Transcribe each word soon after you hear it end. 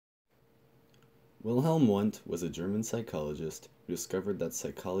Wilhelm Wundt was a German psychologist who discovered that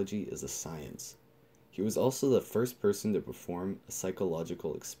psychology is a science. He was also the first person to perform a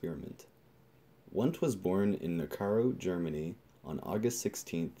psychological experiment. Wundt was born in Neckarau, Germany on August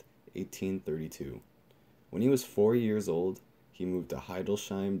 16, 1832. When he was 4 years old, he moved to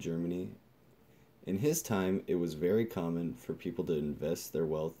Hildesheim, Germany. In his time, it was very common for people to invest their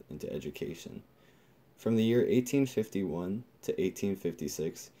wealth into education. From the year 1851 to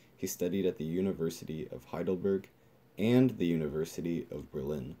 1856, he studied at the University of Heidelberg and the University of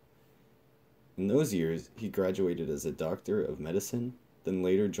Berlin. In those years, he graduated as a doctor of medicine, then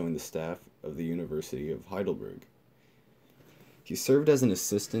later joined the staff of the University of Heidelberg. He served as an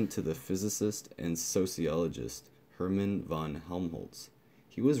assistant to the physicist and sociologist Hermann von Helmholtz.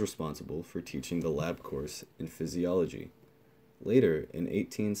 He was responsible for teaching the lab course in physiology. Later, in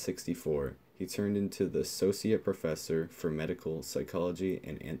 1864, he turned into the associate professor for medical psychology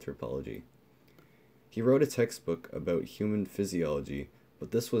and anthropology. He wrote a textbook about human physiology,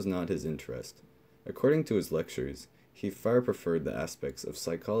 but this was not his interest. According to his lectures, he far preferred the aspects of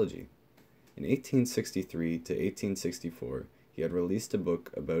psychology. In 1863 to 1864, he had released a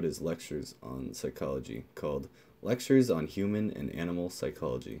book about his lectures on psychology called Lectures on Human and Animal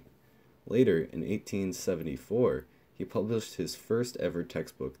Psychology. Later, in 1874, he published his first ever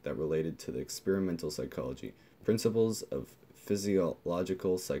textbook that related to the experimental psychology, Principles of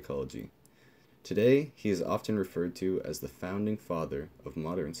Physiological Psychology. Today, he is often referred to as the founding father of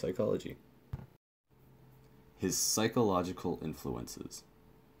modern psychology. His psychological influences.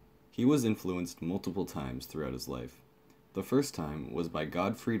 He was influenced multiple times throughout his life. The first time was by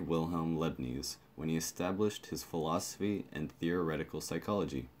Gottfried Wilhelm Leibniz when he established his philosophy and theoretical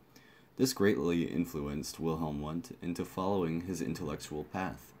psychology. This greatly influenced Wilhelm Wundt into following his intellectual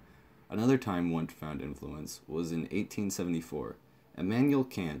path. Another time Wundt found influence was in 1874. Immanuel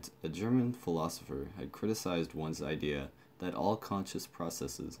Kant, a German philosopher, had criticized Wundt's idea that all conscious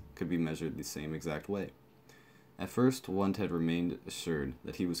processes could be measured the same exact way. At first, Wundt had remained assured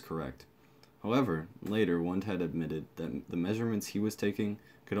that he was correct. However, later Wundt had admitted that the measurements he was taking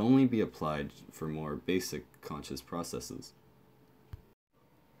could only be applied for more basic conscious processes.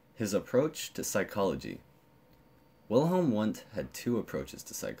 His approach to psychology. Wilhelm Wundt had two approaches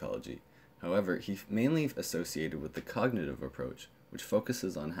to psychology. However, he mainly associated with the cognitive approach, which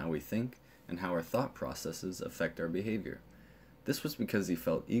focuses on how we think and how our thought processes affect our behavior. This was because he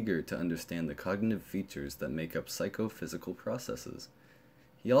felt eager to understand the cognitive features that make up psychophysical processes.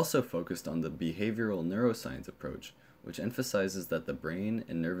 He also focused on the behavioral neuroscience approach, which emphasizes that the brain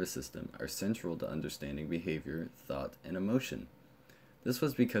and nervous system are central to understanding behavior, thought, and emotion. This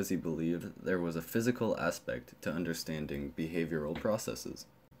was because he believed there was a physical aspect to understanding behavioral processes.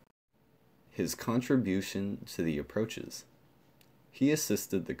 His contribution to the approaches. He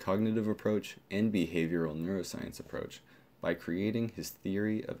assisted the cognitive approach and behavioral neuroscience approach by creating his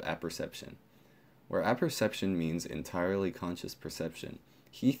theory of apperception. Where apperception means entirely conscious perception,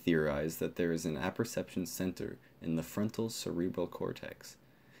 he theorized that there is an apperception center in the frontal cerebral cortex.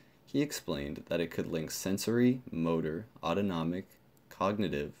 He explained that it could link sensory, motor, autonomic,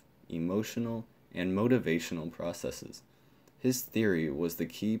 cognitive, emotional, and motivational processes. His theory was the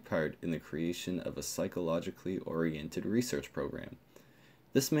key part in the creation of a psychologically oriented research program.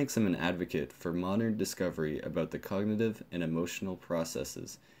 This makes him an advocate for modern discovery about the cognitive and emotional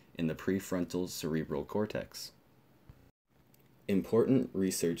processes in the prefrontal cerebral cortex. Important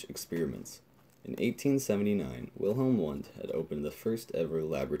research experiments. In 1879, Wilhelm Wundt had opened the first ever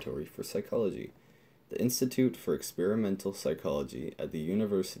laboratory for psychology. The Institute for Experimental Psychology at the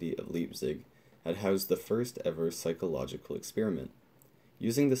University of Leipzig had housed the first ever psychological experiment.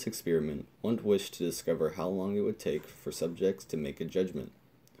 Using this experiment, Wundt wished to discover how long it would take for subjects to make a judgment.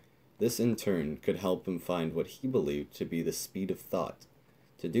 This in turn could help him find what he believed to be the speed of thought.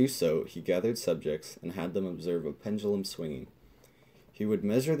 To do so, he gathered subjects and had them observe a pendulum swinging. He would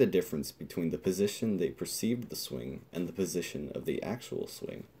measure the difference between the position they perceived the swing and the position of the actual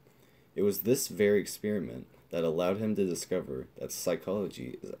swing. It was this very experiment that allowed him to discover that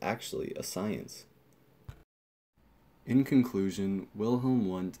psychology is actually a science. In conclusion, Wilhelm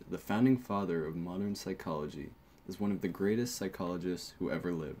Wundt, the founding father of modern psychology, is one of the greatest psychologists who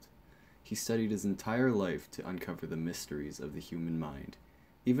ever lived. He studied his entire life to uncover the mysteries of the human mind.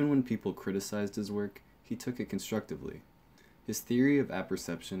 Even when people criticized his work, he took it constructively. His theory of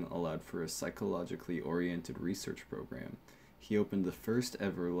apperception allowed for a psychologically oriented research program. He opened the first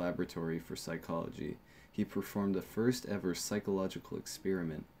ever laboratory for psychology. He performed the first ever psychological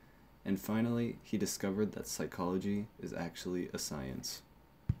experiment. And finally, he discovered that psychology is actually a science.